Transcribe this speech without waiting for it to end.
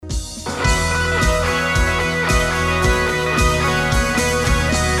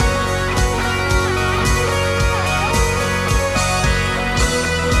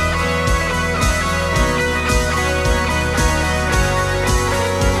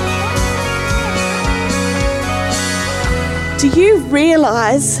Do you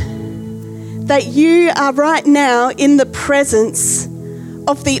realize that you are right now in the presence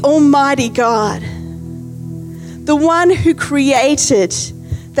of the Almighty God, the one who created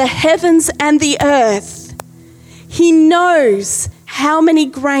the heavens and the earth? He knows how many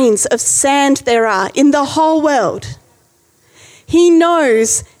grains of sand there are in the whole world. He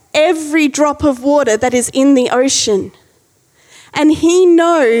knows every drop of water that is in the ocean. And he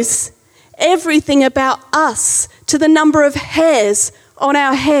knows everything about us to the number of hairs on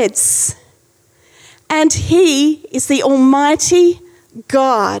our heads. And he is the Almighty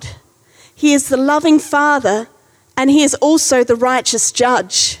God. He is the loving Father, and he is also the righteous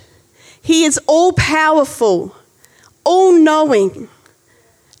Judge. He is all-powerful, all-knowing,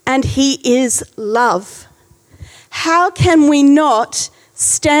 and he is love. How can we not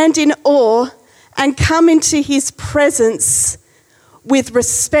stand in awe and come into his presence with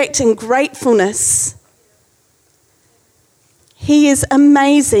respect and gratefulness? He is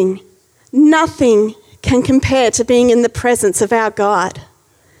amazing. Nothing can compare to being in the presence of our God,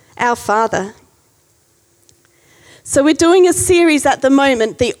 our Father. So we're doing a series at the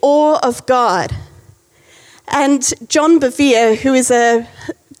moment, The Awe of God. And John Bevere, who is a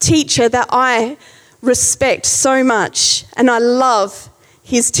teacher that I respect so much, and I love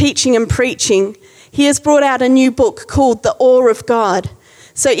his teaching and preaching, he has brought out a new book called The Awe of God.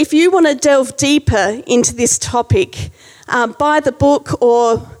 So if you want to delve deeper into this topic, buy the book,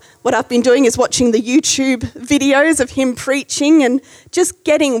 or what I've been doing is watching the YouTube videos of him preaching and just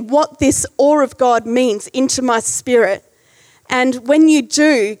getting what this awe of God means into my spirit. And when you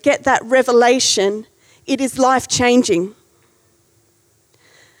do get that revelation, it is life-changing.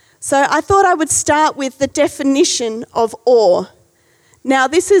 So I thought I would start with the definition of awe. Now,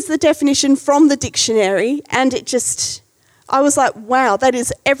 this is the definition from the dictionary, and I was like, wow, that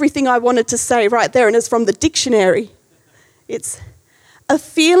is everything I wanted to say right there, and it's from the dictionary. It's a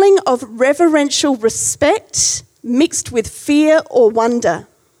feeling of reverential respect mixed with fear or wonder.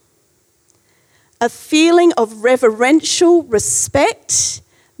 A feeling of reverential respect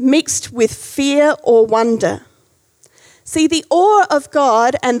mixed with fear or wonder. See, the awe of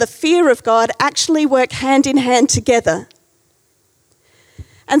God and the fear of God actually work hand in hand together.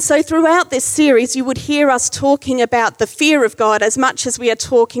 And so throughout this series, you would hear us talking about the fear of God as much as we are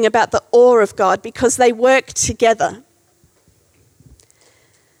talking about the awe of God, because they work together.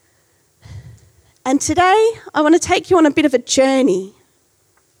 And today, I want to take you on a bit of a journey.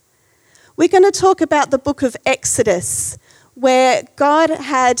 We're going to talk about the book of Exodus, where God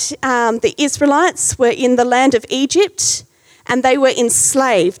had, the Israelites were in the land of Egypt, and they were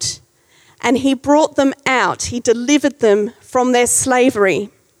enslaved. And he brought them out. He delivered them from their slavery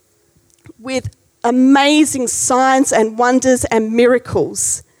with amazing signs and wonders and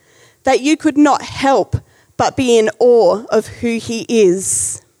miracles that you could not help but be in awe of who he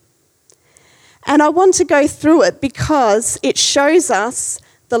is. And I want to go through it because it shows us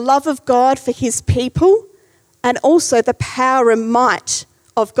the love of God for his people and also the power and might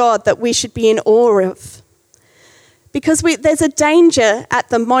of God that we should be in awe of. Because there's a danger at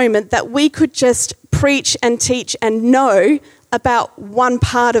the moment that we could just preach and teach and know about one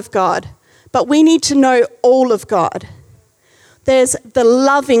part of God, but we need to know all of God. There's the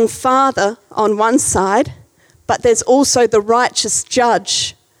loving Father on one side, but there's also the righteous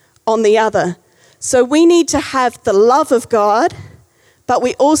Judge on the other. So we need to have the love of God, but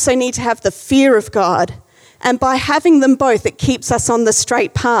we also need to have the fear of God. And by having them both, it keeps us on the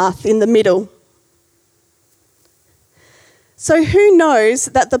straight path in the middle. So who knows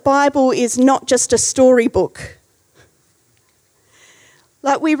that the Bible is not just a storybook?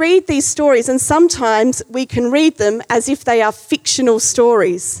 Like, we read these stories and sometimes we can read them as if they are fictional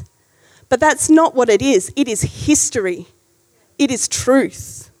stories. But that's not what it is. It is history. It is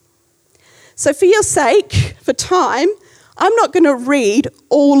truth. So for your sake, for time, I'm not going to read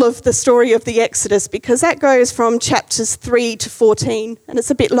all of the story of the Exodus because that goes from chapters 3 to 14 and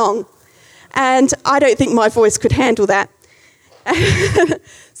it's a bit long. And I don't think my voice could handle that.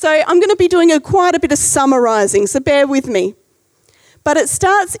 So I'm going to be doing quite a bit of summarising, so bear with me. But it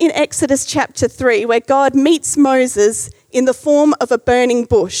starts in Exodus chapter 3 where God meets Moses in the form of a burning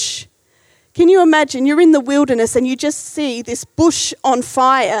bush. Can you imagine? You're in the wilderness and you just see this bush on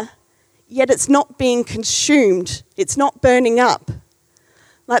fire, yet it's not being consumed. It's not burning up.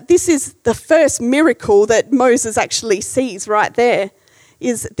 Like, this is the first miracle that Moses actually sees right there,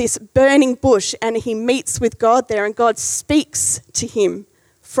 is this burning bush, and he meets with God there and God speaks to him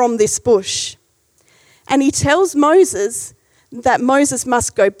from this bush. And he tells Moses that Moses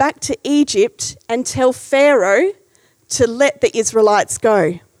must go back to Egypt and tell Pharaoh to let the Israelites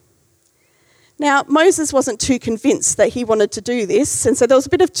go. Now, Moses wasn't too convinced that he wanted to do this, and so there was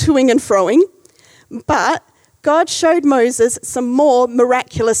a bit of toing and froing, but God showed Moses some more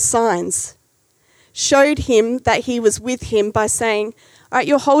miraculous signs, showed him that he was with him by saying, all right,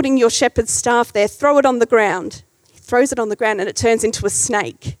 you're holding your shepherd's staff there, throw it on the ground. He throws it on the ground and it turns into a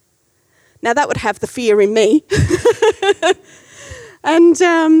snake. Now that would have the fear in me.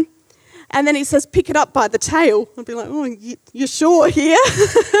 And then he says, pick it up by the tail. I'd be like, oh, you're sure here?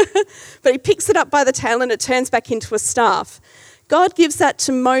 But he picks it up by the tail and it turns back into a staff. God gives that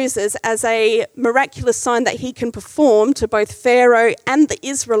to Moses as a miraculous sign that he can perform to both Pharaoh and the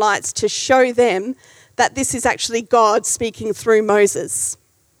Israelites to show them that this is actually God speaking through Moses.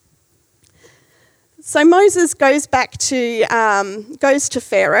 So Moses goes to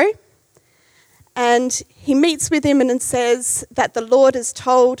Pharaoh, and he meets with him and says that the Lord has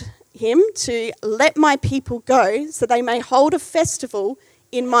told him to let my people go so they may hold a festival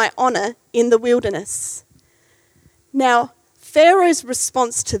in my honour in the wilderness. Now, Pharaoh's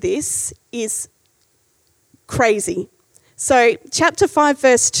response to this is crazy. So chapter 5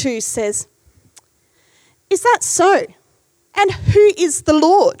 verse 2 says, is that so? And who is the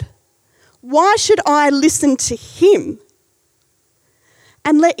Lord? Why should I listen to him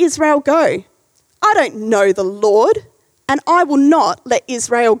and let Israel go? I don't know the Lord, and I will not let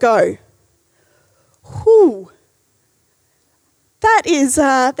Israel go. Whew. That is,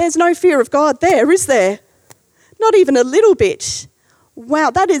 there's no fear of God there, is there? Not even a little bit. Wow,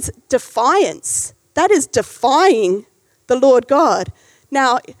 that is defiance. That is defying the Lord God.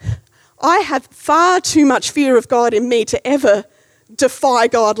 Now, I have far too much fear of God in me to ever defy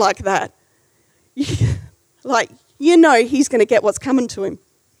God like that. Like, you know he's going to get what's coming to him.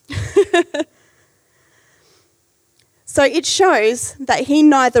 So it shows that he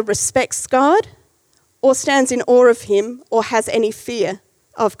neither respects God or stands in awe of him or has any fear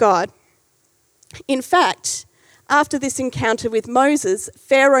of God. In fact, after this encounter with Moses,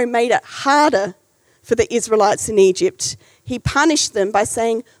 Pharaoh made it harder for the Israelites in Egypt. He punished them by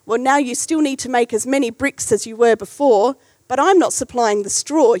saying, well, now you still need to make as many bricks as you were before, but I'm not supplying the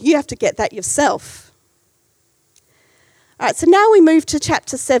straw. You have to get that yourself. All right, so now we move to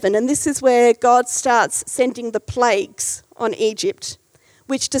chapter 7, and this is where God starts sending the plagues on Egypt,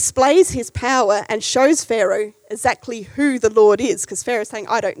 which displays his power and shows Pharaoh exactly who the Lord is, because Pharaoh's saying,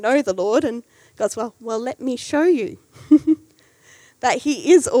 I don't know the Lord, and God's, well, let me show you that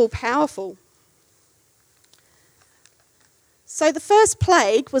he is all-powerful. So the first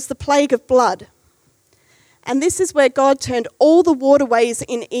plague was the plague of blood, and this is where God turned all the waterways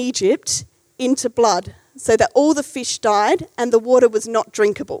in Egypt into blood, so that all the fish died and the water was not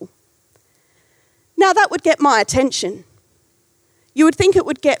drinkable. Now that would get my attention. You would think it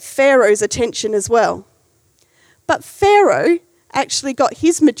would get Pharaoh's attention as well. But Pharaoh actually got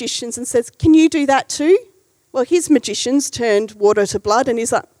his magicians and says, can you do that too? Well, his magicians turned water to blood and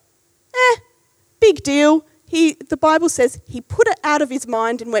he's like, big deal. The Bible says he put it out of his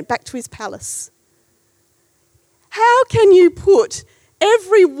mind and went back to his palace. How can you put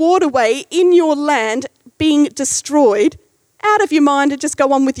every waterway in your land being destroyed out of your mind and just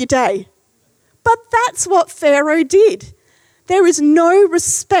go on with your day? But that's what Pharaoh did. There is no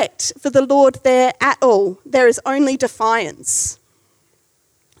respect for the Lord there at all. There is only defiance.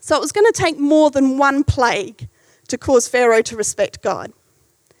 So it was going to take more than one plague to cause Pharaoh to respect God.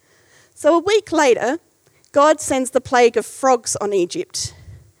 So a week later, God sends the plague of frogs on Egypt.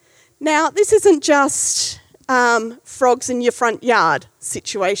 Now, this isn't just frogs in your front yard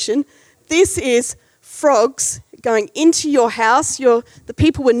situation. This is frogs going into your house. The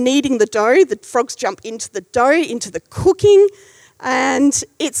people were kneading the dough. The frogs jump into the dough, into the cooking, and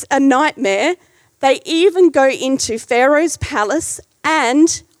it's a nightmare. They even go into Pharaoh's palace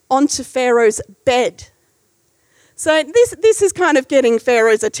and onto Pharaoh's bed. So this is kind of getting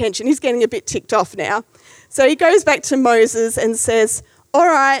Pharaoh's attention. He's getting a bit ticked off now. So he goes back to Moses and says, all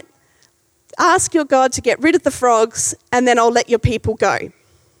right, ask your God to get rid of the frogs and then I'll let your people go.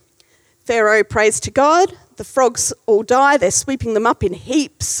 Pharaoh prays to God. The frogs all die. They're sweeping them up in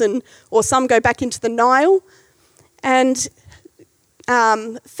heaps, or some go back into the Nile. And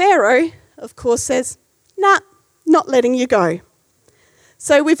Pharaoh, of course, says, nah, not letting you go.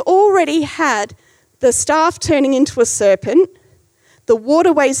 So we've already had the staff turning into a serpent, the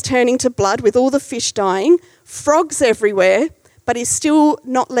waterways turning to blood with all the fish dying, frogs everywhere, but he's still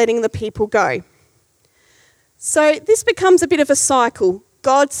not letting the people go. So this becomes a bit of a cycle.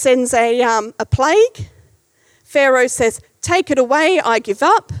 God sends a plague. Pharaoh says, take it away, I give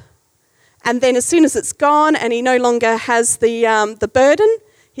up. And then as soon as it's gone and he no longer has the burden,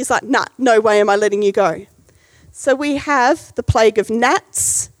 he's like, nah, no way am I letting you go. So we have the plague of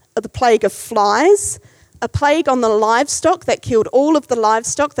gnats the plague of flies, a plague on the livestock that killed all of the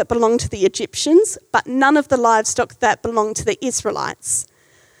livestock that belonged to the Egyptians, but none of the livestock that belonged to the Israelites.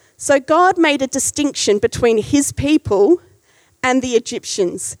 So God made a distinction between his people and the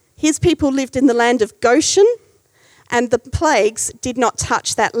Egyptians. His people lived in the land of Goshen, and the plagues did not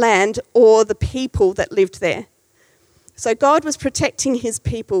touch that land or the people that lived there. So God was protecting his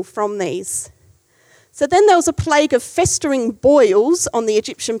people from these. So then there was a plague of festering boils on the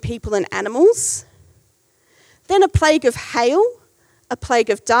Egyptian people and animals. Then a plague of hail, a plague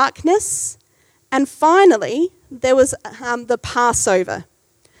of darkness, and finally there was the Passover.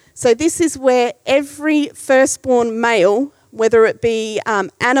 So this is where every firstborn male, whether it be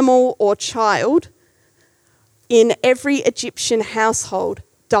animal or child, in every Egyptian household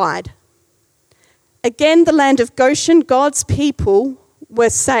died. Again, the land of Goshen, God's people were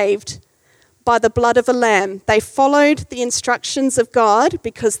saved by the blood of a lamb. They followed the instructions of God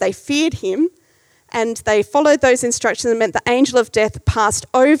because they feared him, and they followed those instructions. It meant the angel of death passed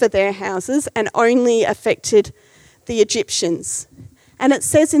over their houses and only affected the Egyptians. And it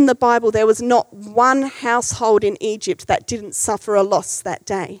says in the Bible there was not one household in Egypt that didn't suffer a loss that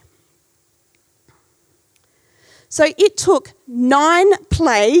day. So it took 9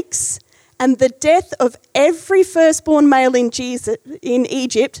 plagues and the death of every firstborn male in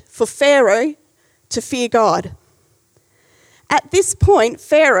Egypt for Pharaoh to fear God. At this point,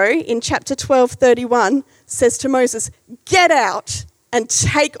 Pharaoh, in chapter 12:31, says to Moses, "Get out and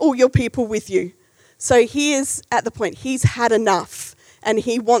take all your people with you." So he is at the point, he's had enough and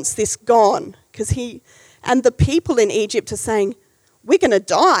he wants this gone. And the people in Egypt are saying, "We're going to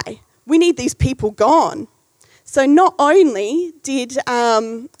die. We need these people gone." So not only did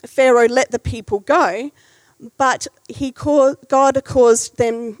Pharaoh let the people go, but God caused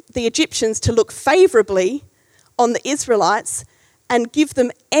the Egyptians to look favourably on the Israelites and give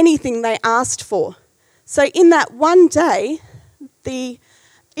them anything they asked for. So in that one day, the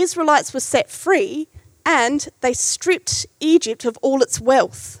Israelites were set free and they stripped Egypt of all its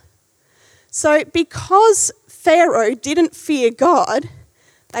wealth. So because Pharaoh didn't fear God,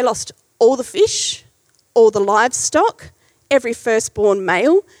 they lost all the fish, all the livestock, every firstborn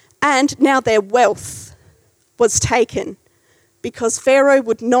male, and now their wealth was taken because Pharaoh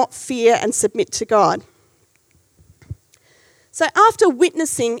would not fear and submit to God. So after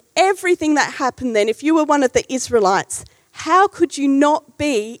witnessing everything that happened then, if you were one of the Israelites, how could you not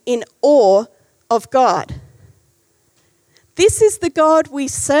be in awe of God? This is the God we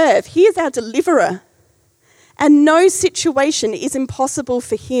serve. He is our deliverer, and no situation is impossible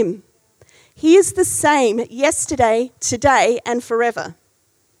for him. He is the same yesterday, today, and forever.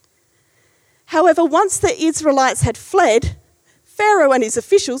 However, once the Israelites had fled, Pharaoh and his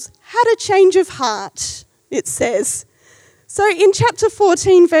officials had a change of heart, it says. So in chapter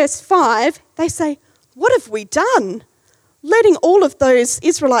 14, verse 5, they say, "What have we done? Letting all of those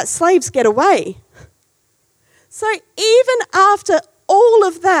Israelite slaves get away." So even after all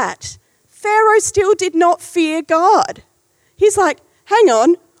of that, Pharaoh still did not fear God. He's like, hang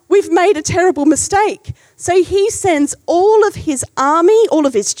on, we've made a terrible mistake. So he sends all of his army, all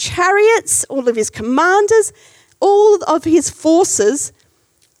of his chariots, all of his commanders, all of his forces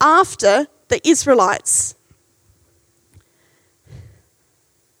after the Israelites.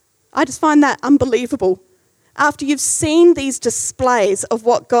 I just find that unbelievable. After you've seen these displays of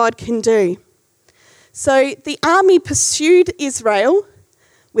what God can do. So the army pursued Israel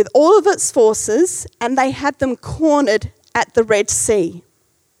with all of its forces, and they had them cornered at the Red Sea.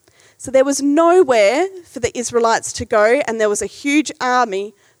 So there was nowhere for the Israelites to go, and there was a huge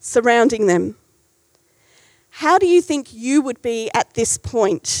army surrounding them. How do you think you would be at this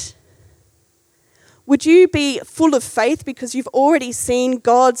point? Would you be full of faith because you've already seen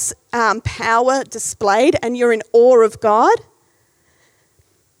God's power displayed and you're in awe of God?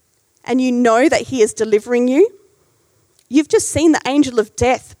 And you know that he is delivering you? You've just seen the angel of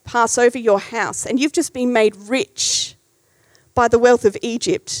death pass over your house and you've just been made rich by the wealth of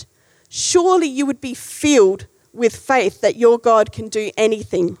Egypt. Surely you would be filled with faith that your God can do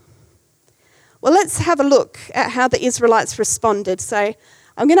anything. Well, let's have a look at how the Israelites responded. So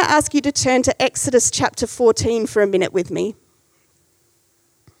I'm going to ask you to turn to Exodus chapter 14 for a minute with me.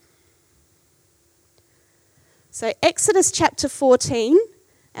 So Exodus chapter 14,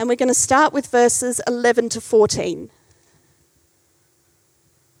 and we're going to start with verses 11 to 14.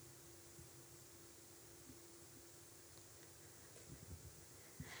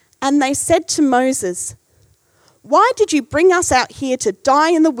 And they said to Moses, "Why did you bring us out here to die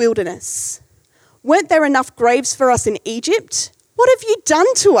in the wilderness? Weren't there enough graves for us in Egypt? What have you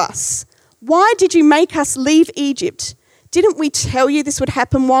done to us? Why did you make us leave Egypt? Didn't we tell you this would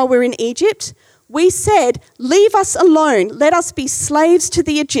happen while we're in Egypt? We said, leave us alone. Let us be slaves to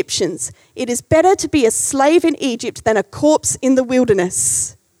the Egyptians. It is better to be a slave in Egypt than a corpse in the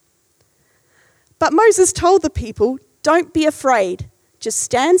wilderness. But Moses told the people, don't be afraid. Just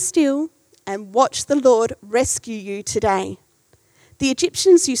stand still and watch the Lord rescue you today. The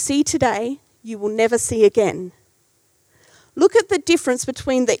Egyptians you see today, you will never see again. Look at the difference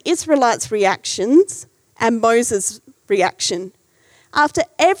between the Israelites' reactions and Moses' reaction. After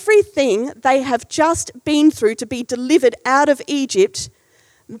everything they have just been through to be delivered out of Egypt,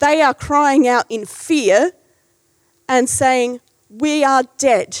 they are crying out in fear and saying, we are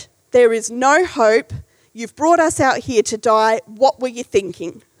dead. There is no hope. You've brought us out here to die. What were you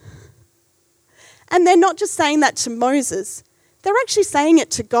thinking? And they're not just saying that to Moses. They're actually saying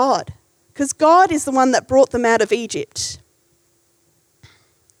it to God, because God is the one that brought them out of Egypt.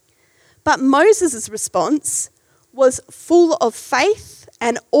 But Moses' response was full of faith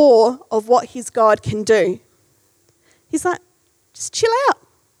and awe of what his God can do. He's like, just chill out.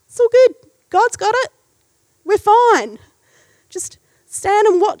 It's all good. God's got it. We're fine. Just stand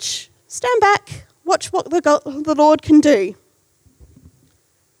and watch. Stand back. Watch what the Lord can do.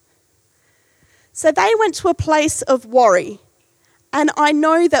 So they went to a place of worry. And I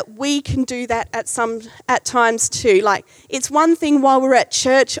know that we can do that at times too. Like, it's one thing while we're at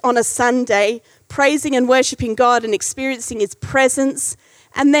church on a Sunday, praising and worshipping God and experiencing his presence,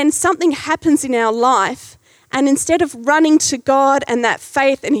 and then something happens in our life, and instead of running to God and that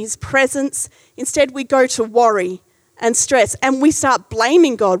faith and his presence, instead we go to worry and stress, and we start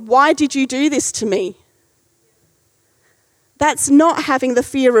blaming God. Why did you do this to me? That's not having the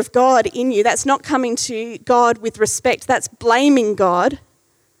fear of God in you. That's not coming to God with respect. That's blaming God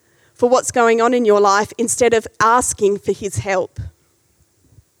for what's going on in your life instead of asking for his help.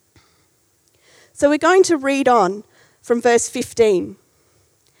 So we're going to read on from verse 15.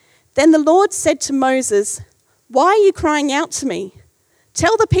 Then the Lord said to Moses, why are you crying out to me?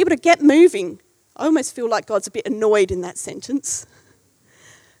 Tell the people to get moving. I almost feel like God's a bit annoyed in that sentence.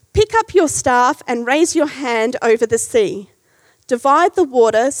 Pick up your staff and raise your hand over the sea. Divide the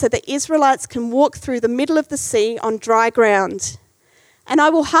water so the Israelites can walk through the middle of the sea on dry ground. And I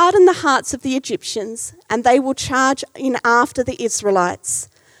will harden the hearts of the Egyptians, and they will charge in after the Israelites.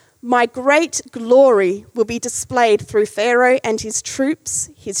 My great glory will be displayed through Pharaoh and his troops,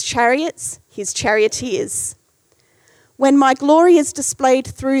 his chariots, his charioteers. When my glory is displayed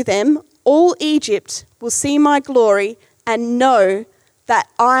through them, all Egypt will see my glory and know that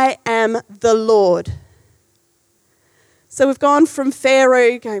I am the Lord. So we've gone from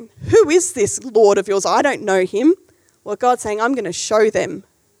Pharaoh going, who is this Lord of yours? I don't know him. Well, God's saying, I'm going to show them.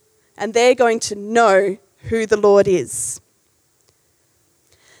 And they're going to know who the Lord is.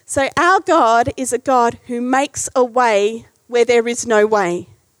 So our God is a God who makes a way where there is no way.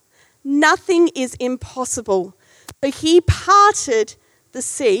 Nothing is impossible. So he parted the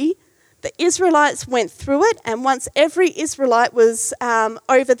sea. The Israelites went through it, and once every Israelite was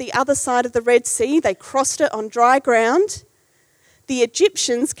over the other side of the Red Sea, they crossed it on dry ground. The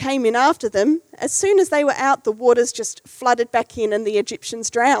Egyptians came in after them. As soon as they were out, the waters just flooded back in and the Egyptians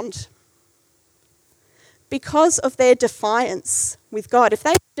drowned. Because of their defiance with God. If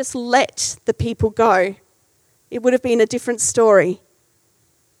they just let the people go, it would have been a different story.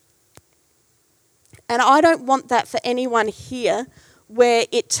 And I don't want that for anyone here, where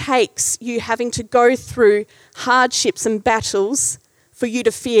it takes you having to go through hardships and battles for you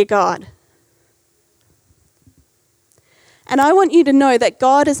to fear God. And I want you to know that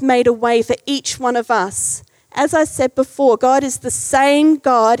God has made a way for each one of us. As I said before, God is the same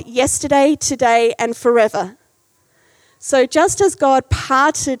God yesterday, today, and forever. So just as God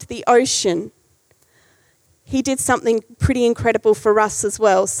parted the ocean, he did something pretty incredible for us as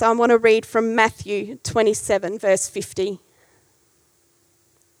well. So I want to read from Matthew 27, verse 50.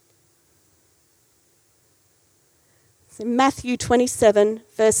 So Matthew 27,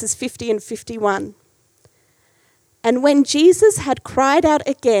 verses 50 and 51. And when Jesus had cried out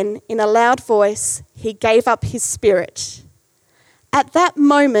again in a loud voice, he gave up his spirit. At that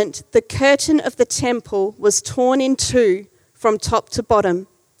moment, the curtain of the temple was torn in two from top to bottom.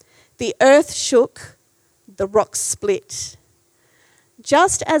 The earth shook, the rocks split.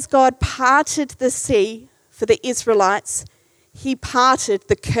 Just as God parted the sea for the Israelites, he parted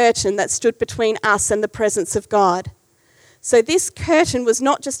the curtain that stood between us and the presence of God. So this curtain was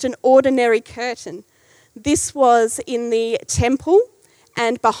not just an ordinary curtain. This was in the temple,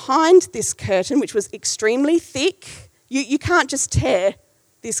 and behind this curtain, which was extremely thick, you can't just tear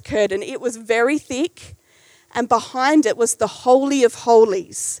this curtain. It was very thick, and behind it was the Holy of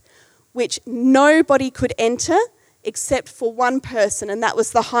Holies, which nobody could enter except for one person, and that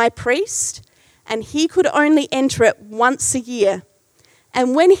was the high priest, and he could only enter it once a year.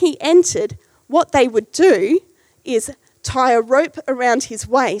 And when he entered, what they would do is tie a rope around his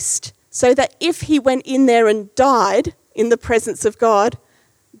waist so that if he went in there and died in the presence of God,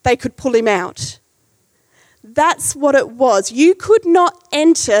 they could pull him out. That's what it was. You could not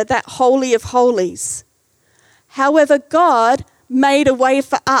enter that Holy of Holies. However, God made a way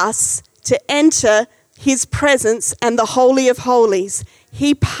for us to enter his presence and the Holy of Holies.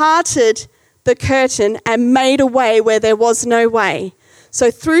 He parted the curtain and made a way where there was no way. So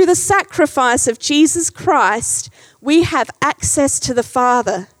through the sacrifice of Jesus Christ, we have access to the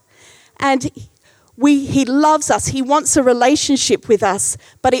Father. And he loves us. He wants a relationship with us,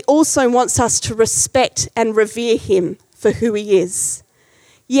 but he also wants us to respect and revere him for who he is.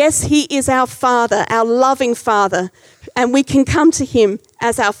 Yes, he is our Father, our loving Father, and we can come to him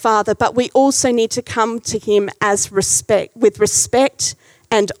as our Father, but we also need to come to him with respect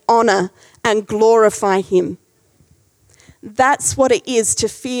and honour and glorify him. That's what it is to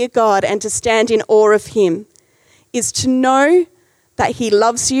fear God and to stand in awe of him, is to know that he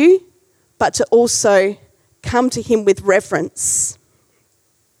loves you, but to also come to him with reverence.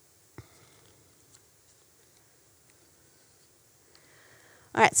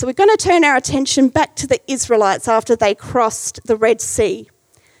 All right, so we're going to turn our attention back to the Israelites after they crossed the Red Sea.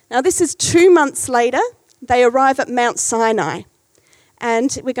 Now, this is 2 months later. They arrive at Mount Sinai.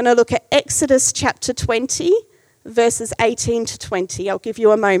 And we're going to look at Exodus chapter 20, verses 18 to 20. I'll give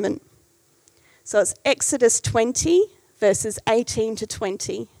you a moment. So it's Exodus 20, verses 18 to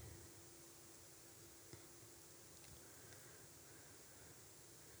 20.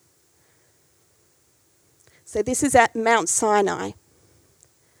 So this is at Mount Sinai.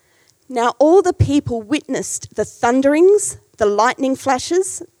 Now all the people witnessed the thunderings, the lightning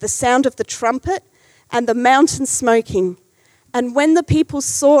flashes, the sound of the trumpet, and the mountain smoking. And when the people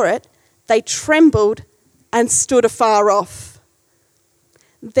saw it, they trembled and stood afar off.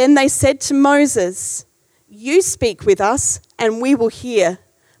 Then they said to Moses, "You speak with us, and we will hear,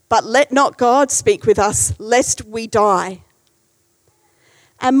 but let not God speak with us, lest we die."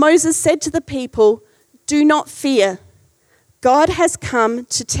 And Moses said to the people, "Do not fear. God has come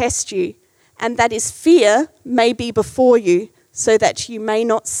to test you, and that his fear may be before you, so that you may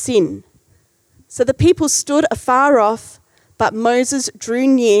not sin." So the people stood afar off, but Moses drew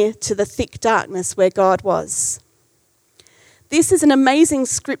near to the thick darkness where God was. This is an amazing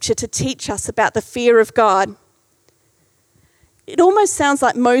scripture to teach us about the fear of God. It almost sounds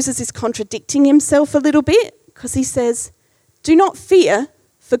like Moses is contradicting himself a little bit, because he says, "Do not fear,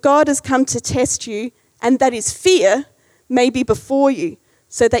 for God has come to test you, and that his fear may be before you,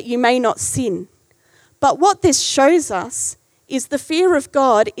 so that you may not sin." But what this shows us is the fear of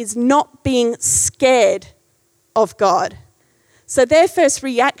God is not being scared of God. So their first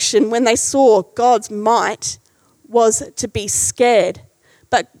reaction when they saw God's might was to be scared.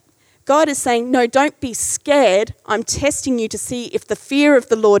 But God is saying, no, don't be scared. I'm testing you to see if the fear of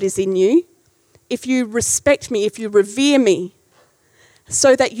the Lord is in you, if you respect me, if you revere me,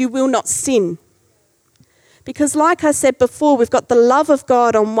 so that you will not sin. Because like I said before, we've got the love of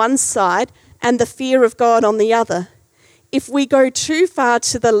God on one side and the fear of God on the other. If we go too far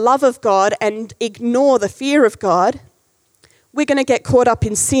to the love of God and ignore the fear of God, we're going to get caught up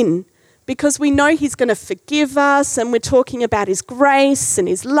in sin, because we know he's going to forgive us, and we're talking about his grace and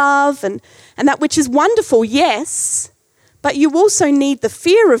his love and that, which is wonderful, yes, but you also need the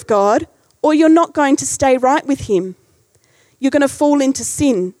fear of God, or you're not going to stay right with him. You're going to fall into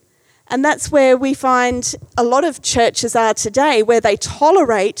sin. And that's where we find a lot of churches are today, where they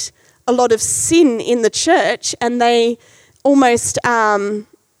tolerate a lot of sin in the church, and they almost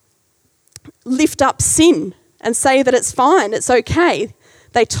lift up sin and say that it's fine, it's okay.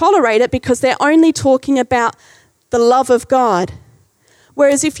 They tolerate it because they're only talking about the love of God.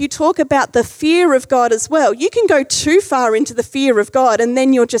 Whereas if you talk about the fear of God as well, you can go too far into the fear of God, and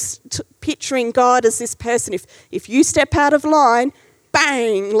then you're just picturing God as this person. If you step out of line,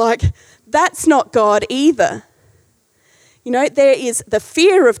 bang, like that's not God either. You know, there is the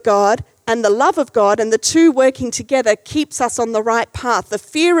fear of God and the love of God, and the two working together keeps us on the right path. The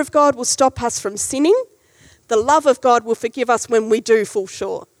fear of God will stop us from sinning. The love of God will forgive us when we do fall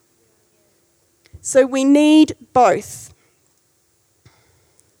short. So we need both.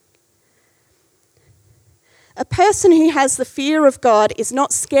 A person who has the fear of God is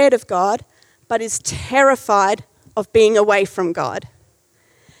not scared of God, but is terrified of being away from God.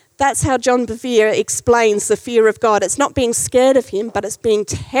 That's how John Bevere explains the fear of God. It's not being scared of him, but it's being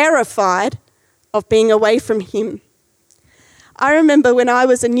terrified of being away from him. I remember when I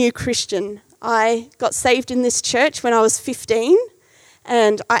was a new Christian, I got saved in this church when I was 15,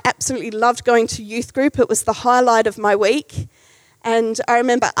 and I absolutely loved going to youth group. It was the highlight of my week. And I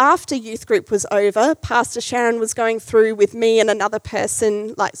remember after youth group was over, Pastor Sharon was going through with me and another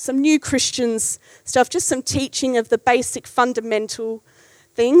person, like some new Christians stuff, just some teaching of the basic fundamental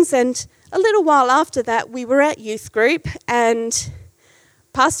things. And a little while after that, we were at youth group, and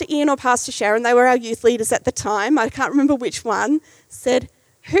Pastor Ian or Pastor Sharon, they were our youth leaders at the time, I can't remember which one, said,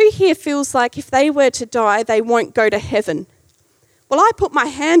 "Who here feels like if they were to die, they won't go to heaven?" Well, I put my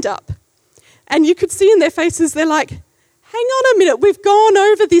hand up, and you could see in their faces, they're like, "Hang on a minute, we've gone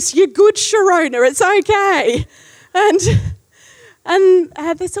over this, you're good, Sharona, it's okay." And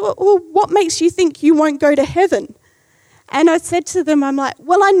they said, "Well, what makes you think you won't go to heaven?" And I said to them, I'm like,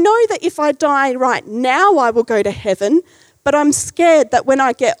 "Well, I know that if I die right now, I will go to heaven, but I'm scared that when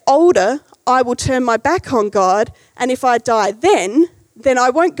I get older, I will turn my back on God, and if I die then I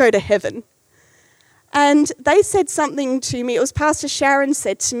won't go to heaven." And they said something to me, it was Pastor Sharon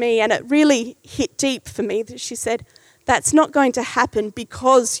said to me, and it really hit deep for me. She said, "That's not going to happen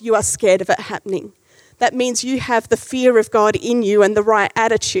because you are scared of it happening. That means you have the fear of God in you and the right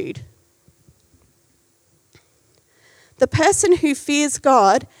attitude." The person who fears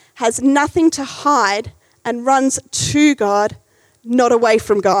God has nothing to hide and runs to God, not away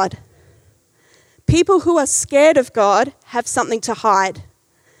from God. People who are scared of God have something to hide.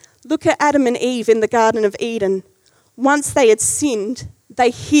 Look at Adam and Eve in the Garden of Eden. Once they had sinned, they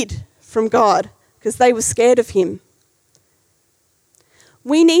hid from God because they were scared of him.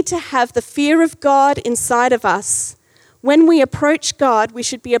 We need to have the fear of God inside of us. When we approach God, we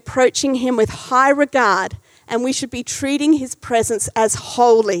should be approaching him with high regard, and we should be treating his presence as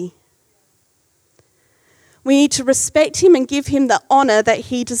holy. We need to respect him and give him the honour that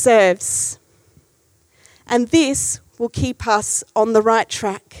he deserves. And this will keep us on the right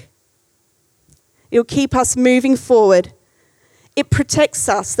track. It will keep us moving forward. It protects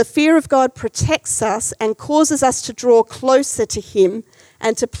us. The fear of God protects us and causes us to draw closer to him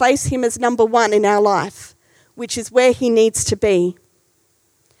and to place him as number one in our life, which is where he needs to be.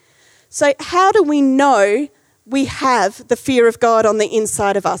 So how do we know we have the fear of God on the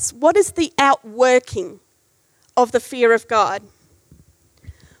inside of us? What is the outworking of the fear of God?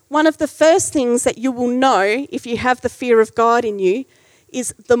 One of the first things that you will know if you have the fear of God in you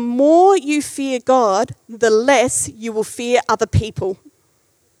is the more you fear God, the less you will fear other people.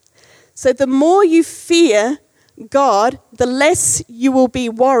 So the more you fear God, the less you will be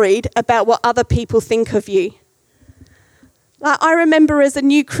worried about what other people think of you. Like, I remember as a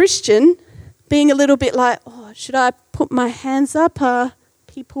new Christian being a little bit like, "Oh, should I put my hands up? Are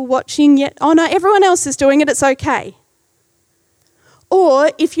people watching yet? Oh no, everyone else is doing it, it's okay."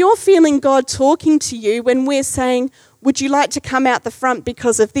 Or if you're feeling God talking to you when we're saying, "Would you like to come out the front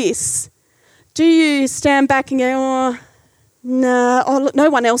because of this?" Do you stand back and go, "Oh, no, look, no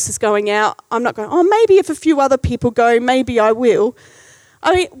one else is going out. I'm not going. Oh, maybe if a few other people go, maybe I will."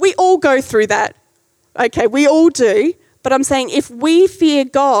 I mean, we all go through that. Okay, we all do. But I'm saying if we fear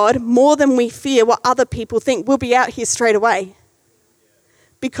God more than we fear what other people think, we'll be out here straight away.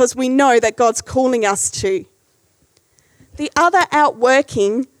 Because we know that God's calling us to. The other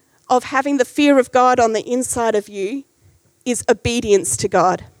outworking of having the fear of God on the inside of you is obedience to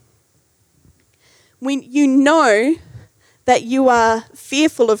God. When you know that you are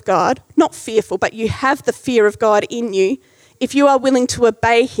fearful of God, not fearful, but you have the fear of God in you, if you are willing to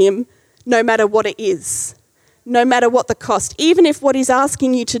obey him no matter what it is, no matter what the cost, even if what he's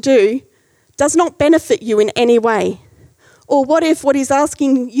asking you to do does not benefit you in any way. Or what if what he's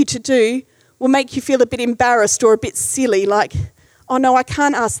asking you to do will make you feel a bit embarrassed or a bit silly, like, "Oh no, I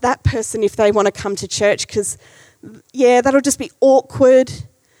can't ask that person if they want to come to church because, yeah, that'll just be awkward."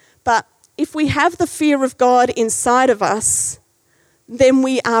 But if we have the fear of God inside of us, then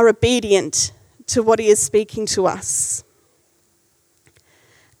we are obedient to what he is speaking to us.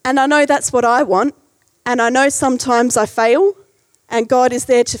 And I know that's what I want, and I know sometimes I fail, and God is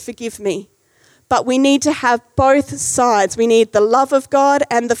there to forgive me. But we need to have both sides. We need the love of God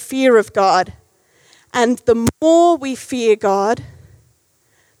and the fear of God. And the more we fear God,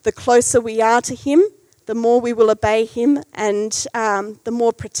 the closer we are to him, the more we will obey him, and the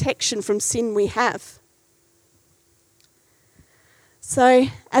more protection from sin we have. So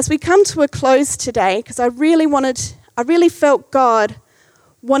as we come to a close today, because I really felt God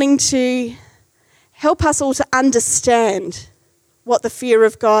wanting to help us all to understand what the fear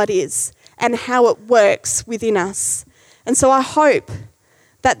of God is and how it works within us. And so I hope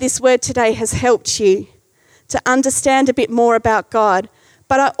that this word today has helped you to understand a bit more about God.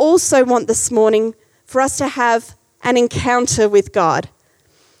 But I also want this morning for us to have an encounter with God.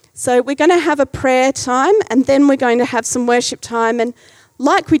 So we're going to have a prayer time and then we're going to have some worship time. And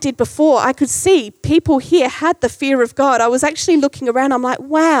like we did before, I could see people here had the fear of God. I was actually looking around, I'm like,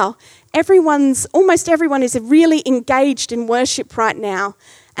 wow, almost everyone is really engaged in worship right now.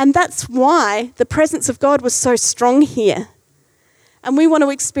 And that's why the presence of God was so strong here. And we want to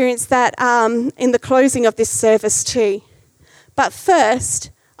experience that in the closing of this service too. But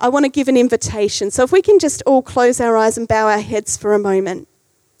first, I want to give an invitation. So if we can just all close our eyes and bow our heads for a moment.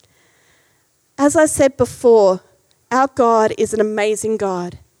 As I said before, our God is an amazing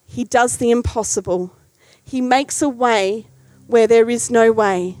God. He does the impossible. He makes a way where there is no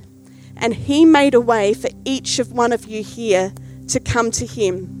way. And he made a way for each of one of you here to come to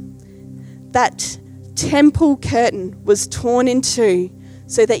him. That temple curtain was torn in two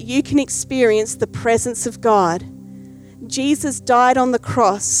so that you can experience the presence of God. Jesus died on the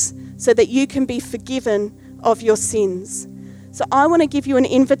cross so that you can be forgiven of your sins. So I want to give you an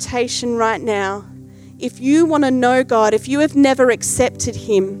invitation right now. If you want to know God, if you have never accepted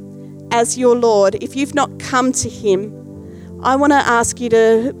him as your Lord, if you've not come to him, I want to ask you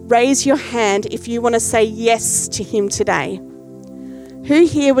to raise your hand if you want to say yes to him today. Who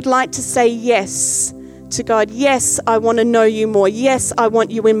here would like to say yes to God? Yes, I want to know you more. Yes, I want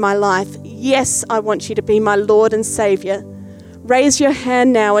you in my life. Yes, I want you to be my Lord and Saviour. Raise your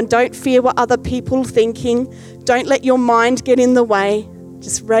hand now and don't fear what other people are thinking. Don't let your mind get in the way.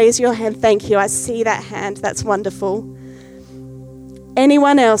 Just raise your hand. Thank you. I see that hand. That's wonderful.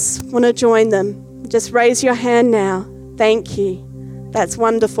 Anyone else want to join them? Just raise your hand now. Thank you. That's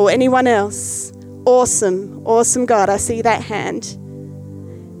wonderful. Anyone else? Awesome. Awesome, God. I see that hand.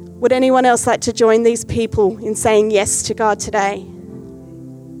 Would anyone else like to join these people in saying yes to God today?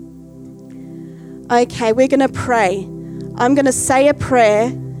 Okay, we're going to pray. I'm going to say a prayer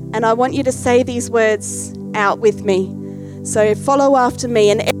and I want you to say these words out with me. So follow after me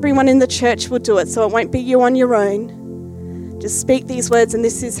and everyone in the church will do it, so it won't be you on your own. Just speak these words and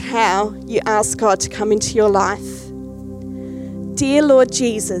this is how you ask God to come into your life. Dear Lord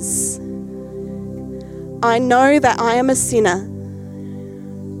Jesus, I know that I am a sinner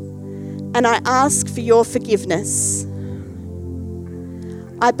and I ask for your forgiveness.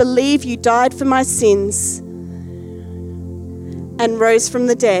 I believe you died for my sins and rose from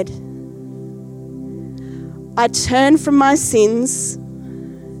the dead. I turn from my sins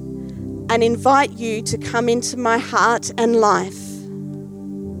and invite you to come into my heart and life.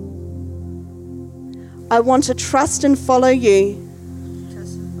 I want to trust and follow you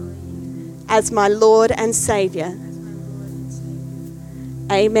as my Lord and Saviour.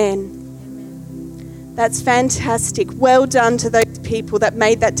 Amen. That's fantastic. Well done to those people that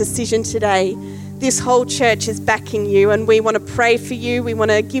made that decision today. This whole church is backing you and we want to pray for you. We want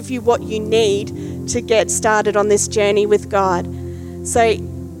to give you what you need to get started on this journey with God. So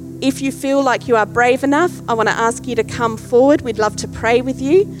if you feel like you are brave enough, I want to ask you to come forward. We'd love to pray with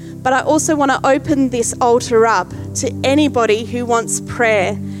you. But I also want to open this altar up to anybody who wants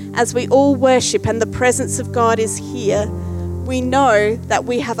prayer as we all worship and the presence of God is here. We know that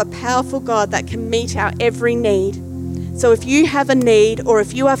we have a powerful God that can meet our every need. So if you have a need or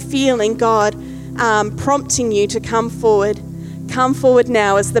if you are feeling God prompting you to come forward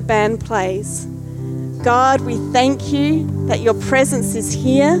now as the band plays. God, we thank you that your presence is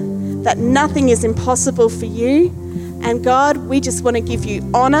here, that nothing is impossible for you. And God, we just want to give you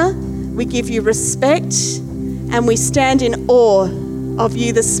honor, we give you respect, and we stand in awe of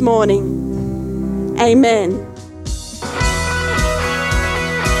you this morning. Amen.